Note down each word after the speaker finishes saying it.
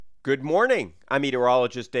Good morning. I'm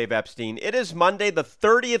meteorologist Dave Epstein. It is Monday, the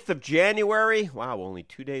 30th of January. Wow, only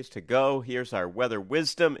 2 days to go. Here's our weather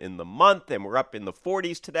wisdom in the month, and we're up in the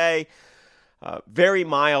 40s today. Very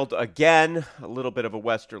mild again, a little bit of a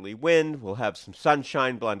westerly wind. We'll have some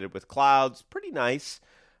sunshine blended with clouds. Pretty nice.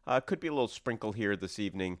 Could be a little sprinkle here this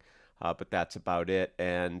evening, but that's about it.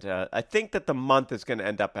 And I think that the month is going to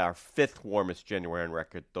end up our fifth warmest January on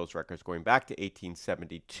record. Those records going back to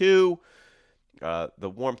 1872. The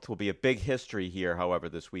warmth will be a big history here, however,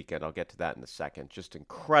 this weekend. I'll get to that in a second. Just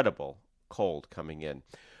incredible cold coming in.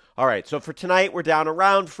 All right, so for tonight, we're down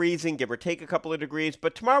around freezing, give or take a couple of degrees.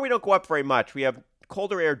 But tomorrow, we don't go up very much. We have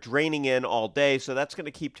colder air draining in all day, so that's going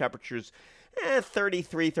to keep temperatures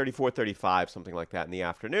 33, 34, 35, something like that in the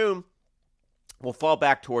afternoon. We'll fall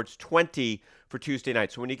back towards 20 for Tuesday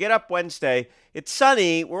night. So when you get up Wednesday, it's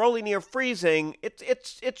sunny. We're only near freezing.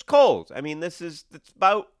 It's cold. I mean, it's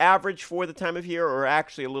about average for the time of year, or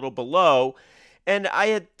actually a little below. And I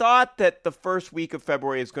had thought that the first week of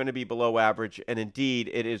February is going to be below average, and indeed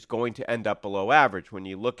it is going to end up below average. When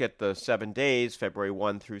you look at the 7 days, February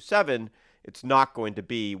 1 through 7, it's not going to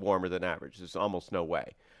be warmer than average. There's almost no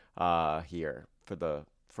way here for the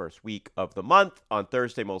first week of the month. On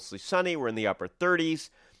Thursday, mostly sunny. We're in the upper 30s.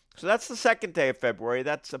 So that's the second day of February.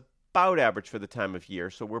 That's about average for the time of year.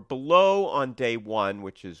 So we're below on day 1,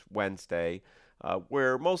 which is Wednesday.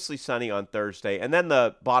 We're mostly sunny on Thursday, and then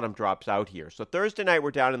the bottom drops out here. So Thursday night,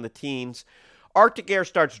 we're down in the teens. Arctic air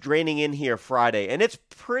starts draining in here Friday, and it's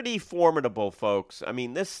pretty formidable, folks. I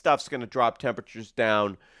mean, this stuff's going to drop temperatures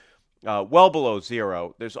down well below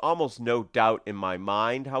zero. There's almost no doubt in my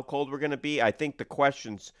mind how cold we're going to be. I think the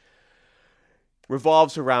questions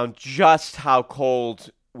revolves around just how cold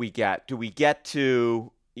we get. Do we get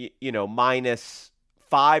to, minus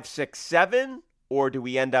 5, 6, 7? Or do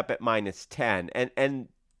we end up at minus 10? And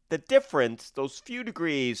the difference, those few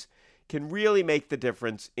degrees, can really make the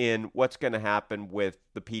difference in what's going to happen with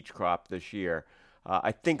the peach crop this year.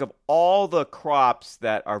 I think of all the crops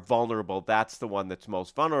that are vulnerable, that's the one that's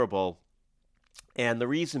most vulnerable. And the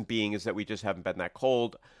reason being is that we just haven't been that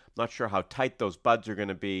cold. I'm not sure how tight those buds are going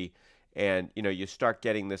to be. And, you start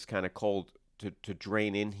getting this kind of cold to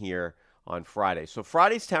drain in here on Friday. So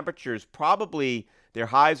Friday's temperatures, probably their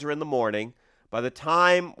highs are in the morning. By the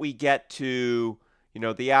time we get to,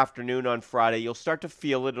 the afternoon on Friday, you'll start to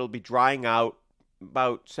feel it. It'll be drying out.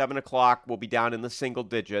 About 7 o'clock, we'll be down in the single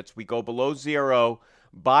digits. We go below zero.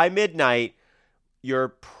 By midnight, you're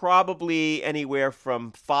probably anywhere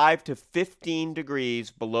from 5 to 15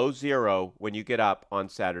 degrees below zero when you get up on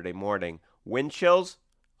Saturday morning. Wind chills,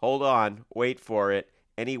 hold on, wait for it,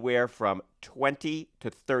 anywhere from 20 to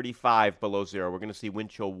 35 below zero. We're going to see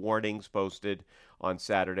wind chill warnings posted on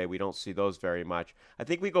Saturday. We don't see those very much. I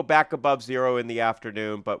think we go back above zero in the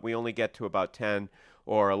afternoon, but we only get to about 10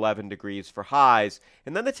 or 11 degrees for highs.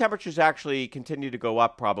 And then the temperatures actually continue to go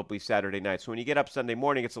up probably Saturday night. So when you get up Sunday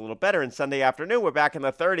morning, it's a little better. And Sunday afternoon, we're back in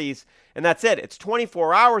the 30s. And that's it. It's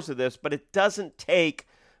 24 hours of this, but it doesn't take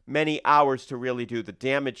many hours to really do the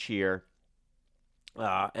damage here.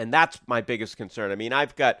 And that's my biggest concern. I mean,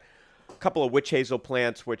 I've got a couple of witch hazel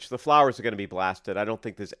plants, which the flowers are going to be blasted. I don't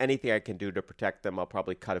think there's anything I can do to protect them. I'll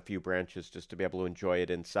probably cut a few branches just to be able to enjoy it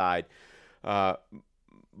inside.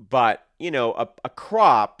 But, a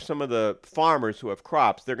crop, some of the farmers who have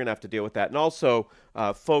crops, they're going to have to deal with that. And also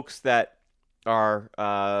folks that are,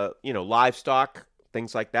 livestock,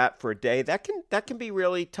 things like that for a day, that can be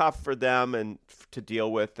really tough for them and to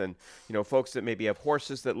deal with. And, folks that maybe have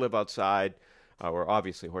horses that live outside, or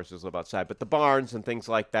obviously horses live outside, but the barns and things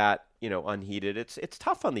like that, unheated, it's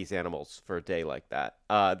tough on these animals for a day like that.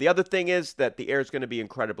 The other thing is that the air is going to be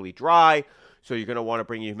incredibly dry, so you're going to want to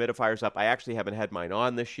bring your humidifiers up. I actually haven't had mine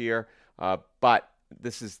on this year, but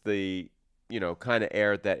this is the, kind of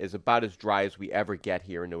air that is about as dry as we ever get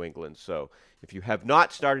here in New England. So if you have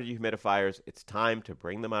not started your humidifiers, it's time to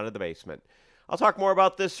bring them out of the basement. I'll talk more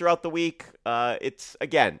about this throughout the week. It's a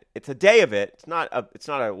day of it. It's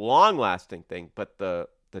not a long-lasting thing, but the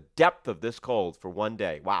depth of this cold for one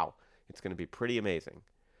day, wow, it's going to be pretty amazing.